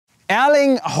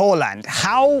Erling Haaland,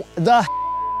 how the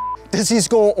does he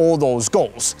score all those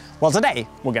goals? Well, today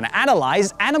we're gonna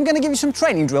analyze and I'm gonna give you some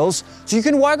training drills so you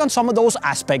can work on some of those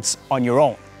aspects on your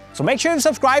own. So make sure you've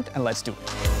subscribed and let's do it.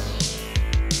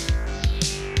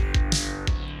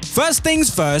 First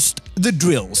things first, the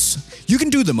drills. You can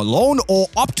do them alone or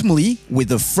optimally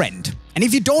with a friend. And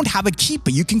if you don't have a keeper,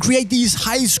 you can create these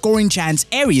high scoring chance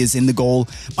areas in the goal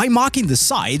by marking the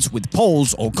sides with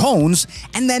poles or cones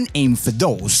and then aim for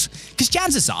those. Because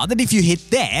chances are that if you hit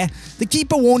there, the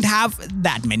keeper won't have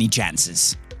that many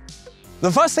chances.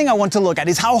 The first thing I want to look at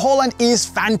is how Haaland is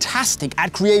fantastic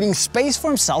at creating space for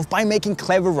himself by making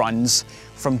clever runs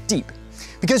from deep.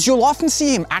 Because you'll often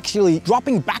see him actually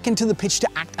dropping back into the pitch to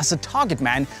act as a target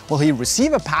man while he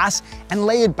receive a pass and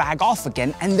lay it back off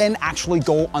again and then actually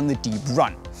go on the deep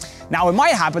run. Now it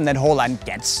might happen that Haaland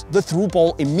gets the through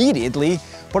ball immediately,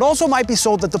 but also might be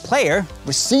so that the player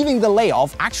receiving the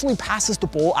layoff actually passes the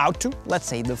ball out to, let's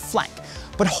say, the flank.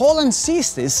 But Haaland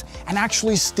sees this and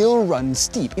actually still runs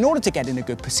deep in order to get in a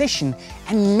good position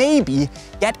and maybe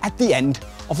get at the end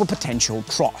of a potential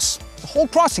cross. The whole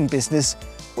crossing business,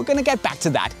 we're gonna get back to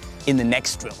that in the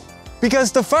next drill.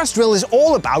 Because the first drill is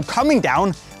all about coming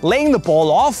down, laying the ball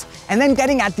off, and then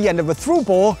getting at the end of a through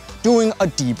ball, doing a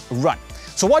deep run.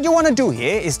 So what you wanna do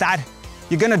here is that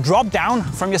you're gonna drop down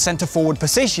from your center forward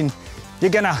position,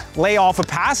 you're gonna lay off a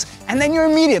pass, and then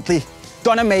you're immediately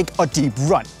gonna make a deep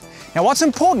run. Now what's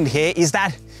important here is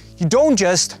that you don't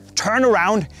just turn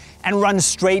around and run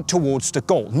straight towards the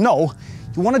goal. No,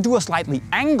 you wanna do a slightly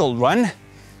angled run,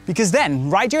 because then,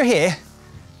 right here,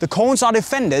 the cones are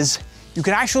defenders. You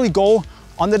can actually go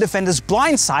on the defender's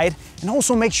blind side and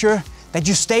also make sure that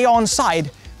you stay on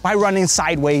side by running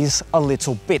sideways a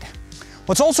little bit.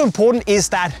 What's also important is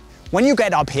that when you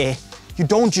get up here, you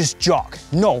don't just jog.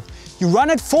 No, you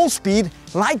run at full speed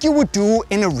like you would do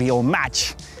in a real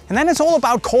match. And then it's all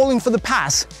about calling for the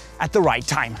pass at the right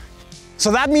time.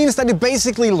 So that means that it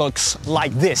basically looks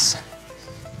like this.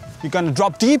 You're gonna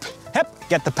drop deep,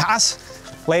 get the pass,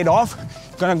 lay it off.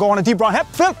 Gonna go on a deep run,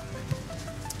 fill.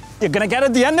 You're gonna get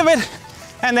at the end of it,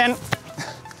 and then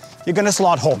you're gonna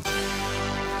slot home.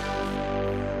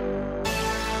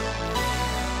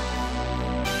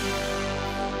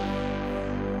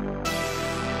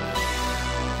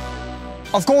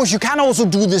 Of course, you can also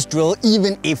do this drill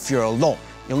even if you're alone.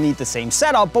 You'll need the same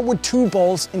setup, but with 2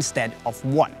 balls instead of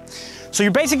 1. So you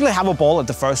basically have a ball at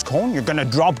the first cone, you're gonna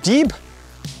drop deep,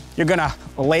 you're gonna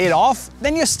lay it off,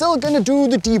 then you're still gonna do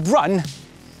the deep run.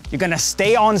 You're gonna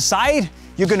stay on side,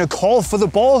 you're gonna call for the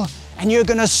ball, and you're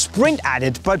gonna sprint at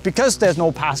it. But because there's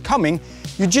no pass coming,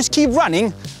 you just keep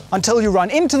running until you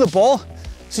run into the ball,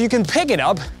 so you can pick it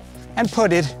up and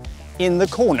put it in the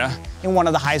corner in one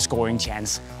of the high scoring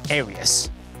chance areas.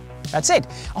 That's it.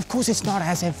 Of course, it's not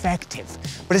as effective,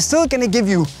 but it's still gonna give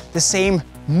you the same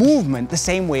movement, the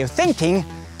same way of thinking,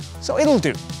 so it'll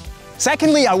do.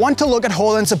 Secondly, I want to look at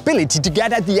Haaland's ability to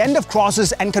get at the end of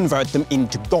crosses and convert them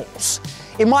into goals.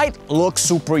 It might look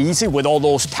super easy with all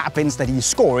those tap-ins that he's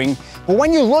scoring, but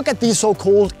when you look at these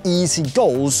so-called easy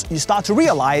goals, you start to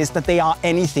realize that they are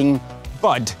anything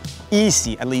but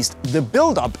easy. At least the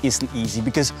build-up isn't easy,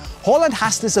 because Haaland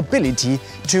has this ability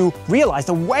to realize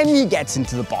that when he gets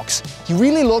into the box, he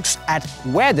really looks at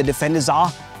where the defenders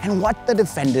are and what the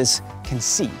defenders can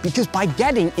see. Because by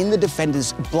getting in the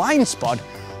defender's blind spot,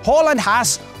 Haaland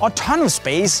has a ton of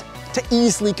space to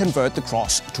easily convert the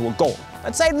cross to a goal.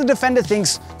 Let's say the defender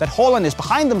thinks that Haaland is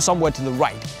behind them somewhere to the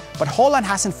right, but Haaland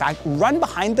has in fact run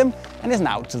behind them and is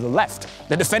now to the left.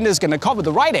 The defender is going to cover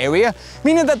the right area,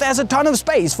 meaning that there's a ton of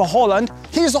space for Haaland.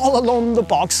 He's all alone in the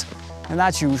box, and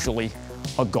that's usually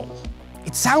a goal.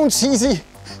 It sounds easy,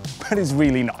 but it's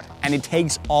really not, and it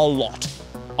takes a lot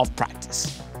of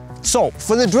practice. So,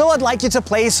 for the drill, I'd like you to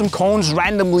place some cones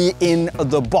randomly in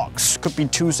the box. Could be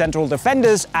 2 central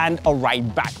defenders and a right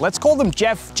back. Let's call them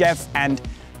Jeff, Jeff, and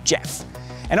Jeff.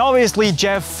 And obviously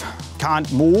Jeff can't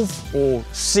move or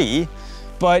see,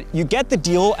 but you get the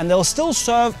deal, and they'll still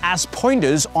serve as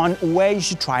pointers on where you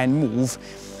should try and move.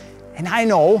 And I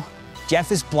know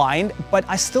Jeff is blind, but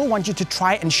I still want you to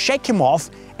try and shake him off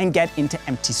and get into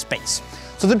empty space.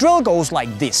 So the drill goes like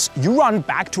this. You run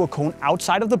back to a cone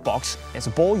outside of the box, there's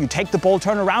a ball, you take the ball,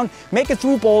 turn around, make a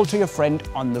through ball to your friend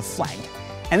on the flank.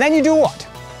 And then you do what?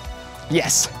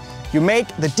 Yes, you make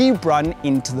the deep run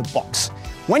into the box.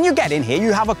 When you get in here,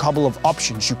 you have a couple of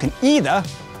options. You can either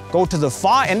go to the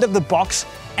far end of the box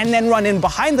and then run in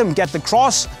behind them, get the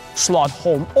cross, slot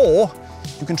home, or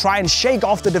you can try and shake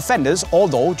off the defenders,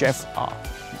 although Jeff,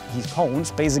 his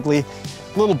cones, basically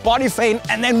little body feint,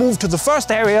 and then move to the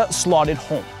first area, slot it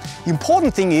home. The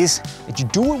important thing is that you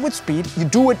do it with speed, you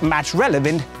do it match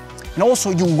relevant, And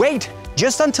also you wait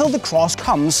just until the cross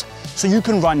comes so you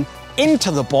can run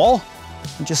into the ball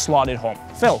and just slot it home.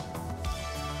 Phil,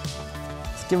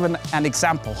 let's give an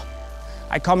example.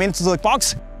 I come into the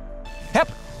box, yep,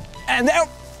 and there,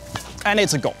 and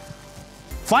it's a goal.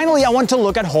 Finally, I want to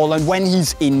look at Haaland when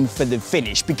he's in for the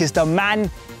finish, because the man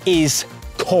is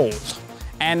cold.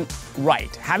 And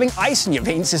right, having ice in your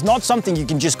veins is not something you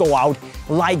can just go out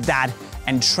like that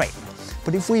and train.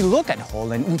 But if we look at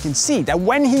Haaland, we can see that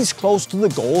when he's close to the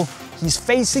goal, he's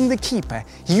facing the keeper,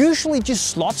 he usually just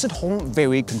slots it home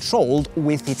very controlled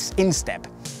with his instep.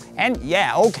 And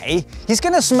yeah, okay, he's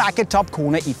gonna smack a top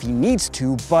corner if he needs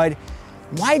to, but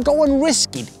why go and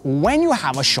risk it? When you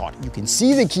have a shot, you can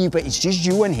see the keeper, it's just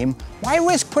you and him. Why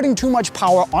risk putting too much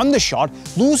power on the shot,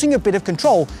 losing a bit of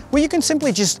control, where you can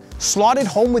simply just slot it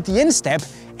home with the instep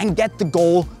and get the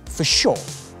goal for sure?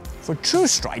 For a true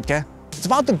striker, it's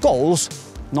about the goals,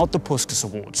 not the Puskas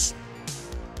awards.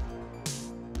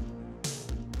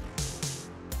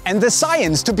 And the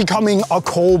science to becoming a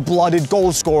cold-blooded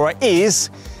goal scorer is,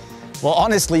 well,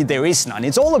 honestly, there is none.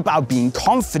 It's all about being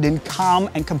confident, calm,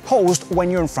 and composed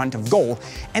when you're in front of goal.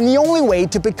 And the only way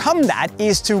to become that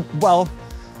is to, well,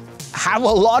 have a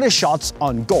lot of shots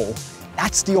on goal.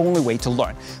 That's the only way to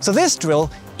learn. So this drill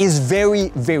is very,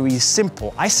 very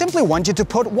simple. I simply want you to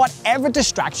put whatever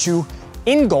distracts you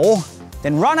in goal,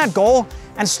 then run at goal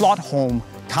and slot home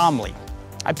calmly.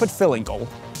 I put Phil in goal.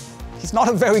 He's not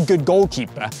a very good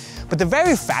goalkeeper, but the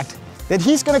very fact that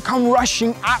he's gonna come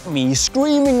rushing at me,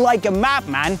 screaming like a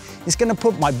madman, is gonna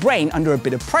put my brain under a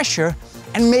bit of pressure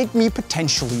and make me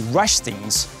potentially rush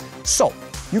things. So,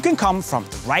 you can come from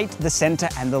the right, the center,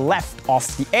 and the left of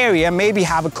the area, maybe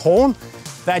have a cone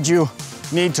that you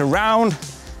need to round,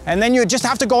 and then you just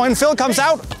have to go in. Phil comes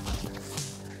out,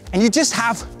 and you just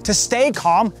have to stay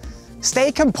calm,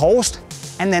 stay composed,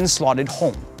 and then slot it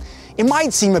home. It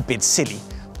might seem a bit silly,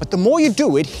 but the more you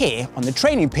do it here on the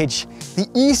training pitch, the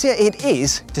easier it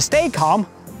is to stay calm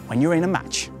when you're in a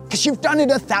match, because you've done it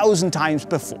 1,000 times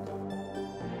before.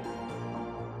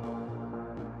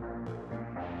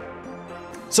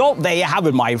 So there you have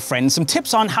it, my friends, some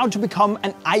tips on how to become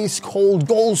an ice-cold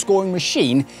goal-scoring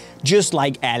machine, just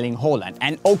like Erling Haaland.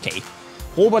 And okay,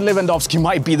 Robert Lewandowski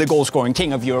might be the goal-scoring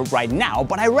king of Europe right now,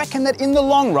 but I reckon that in the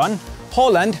long run,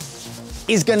 Haaland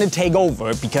is gonna take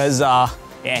over because,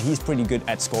 yeah, he's pretty good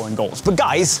at scoring goals. But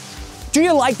guys, do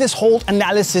you like this whole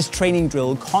analysis training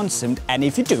drill concept? And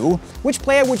if you do, which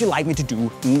player would you like me to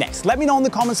do next? Let me know in the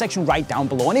comment section right down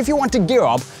below. And if you want to gear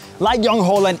up like young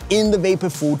Haaland in the Vapor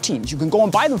 14s, you can go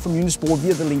and buy them from Unisport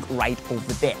via the link right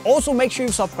over there. Also, make sure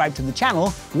you subscribe to the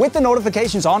channel with the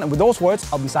notifications on. And with those words,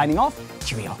 I'll be signing off.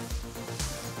 Cheerio.